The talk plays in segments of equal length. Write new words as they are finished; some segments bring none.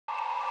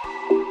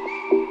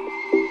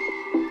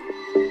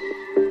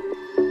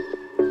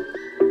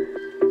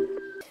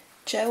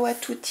Ciao à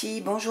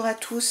tutti, bonjour à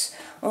tous.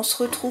 On se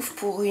retrouve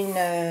pour une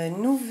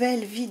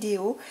nouvelle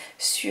vidéo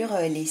sur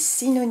les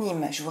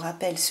synonymes. Je vous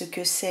rappelle ce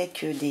que c'est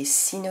que des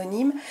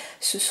synonymes.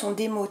 Ce sont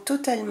des mots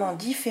totalement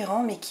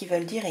différents mais qui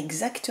veulent dire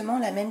exactement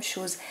la même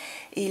chose.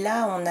 Et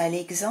là, on a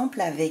l'exemple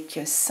avec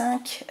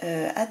 5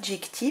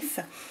 adjectifs.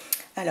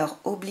 Alors,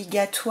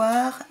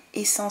 obligatoire,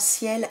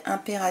 essentiel,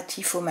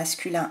 impératif au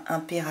masculin,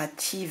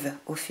 impérative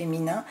au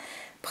féminin,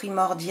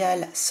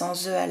 primordial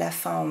sans E à la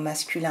fin au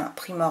masculin,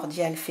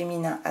 primordial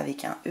féminin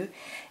avec un E,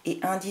 et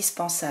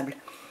indispensable.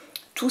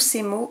 Tous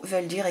ces mots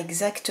veulent dire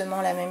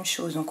exactement la même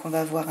chose. Donc on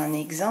va voir un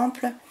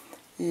exemple.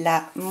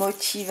 La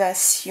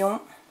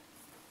motivation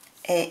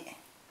est,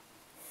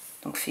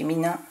 donc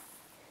féminin,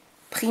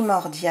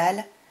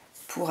 primordiale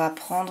pour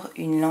apprendre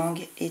une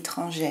langue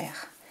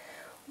étrangère.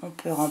 On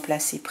peut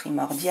remplacer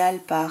primordial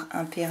par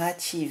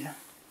impérative.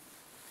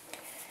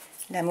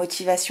 La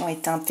motivation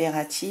est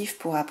impérative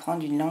pour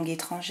apprendre une langue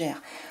étrangère.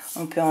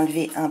 On peut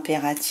enlever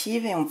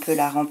impérative et on peut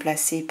la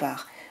remplacer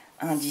par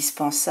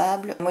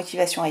indispensable. La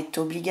motivation est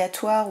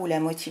obligatoire ou la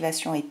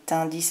motivation est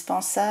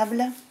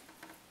indispensable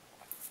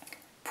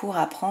pour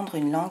apprendre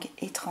une langue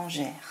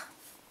étrangère.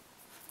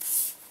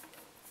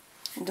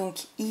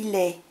 Donc il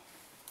est,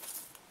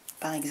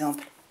 par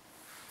exemple,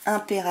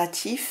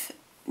 impératif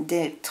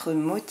d'être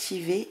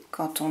motivé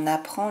quand on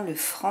apprend le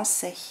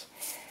français,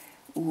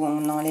 où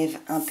on enlève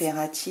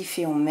impératif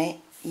et on met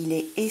il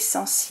est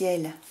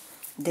essentiel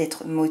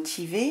d'être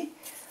motivé,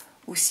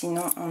 ou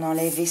sinon on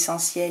enlève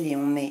essentiel et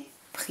on met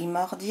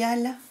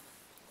primordial.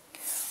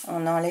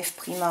 On enlève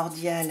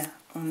primordial,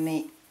 on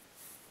met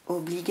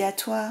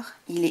obligatoire.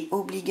 Il est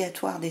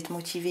obligatoire d'être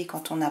motivé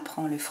quand on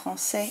apprend le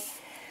français,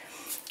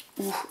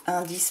 ou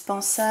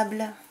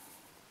indispensable.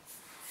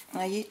 Vous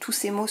voyez, tous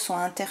ces mots sont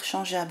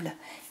interchangeables.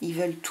 Ils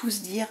veulent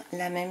tous dire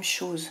la même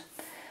chose.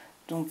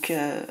 Donc,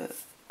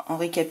 en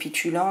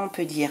récapitulant, on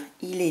peut dire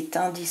il est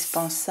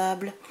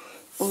indispensable,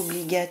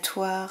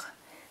 obligatoire,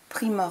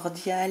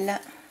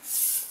 primordial,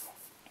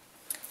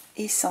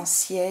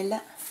 essentiel,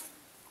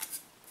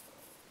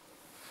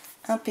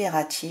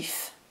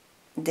 impératif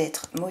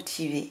d'être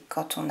motivé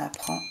quand on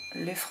apprend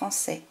le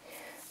français.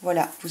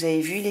 Voilà, vous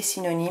avez vu les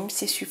synonymes,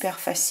 c'est super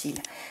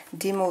facile.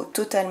 Des mots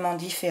totalement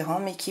différents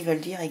mais qui veulent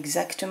dire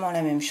exactement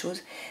la même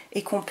chose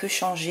et qu'on peut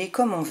changer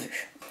comme on veut.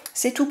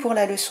 C'est tout pour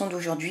la leçon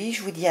d'aujourd'hui.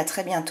 Je vous dis à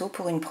très bientôt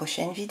pour une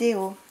prochaine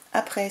vidéo.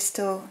 A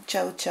presto,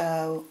 ciao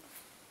ciao.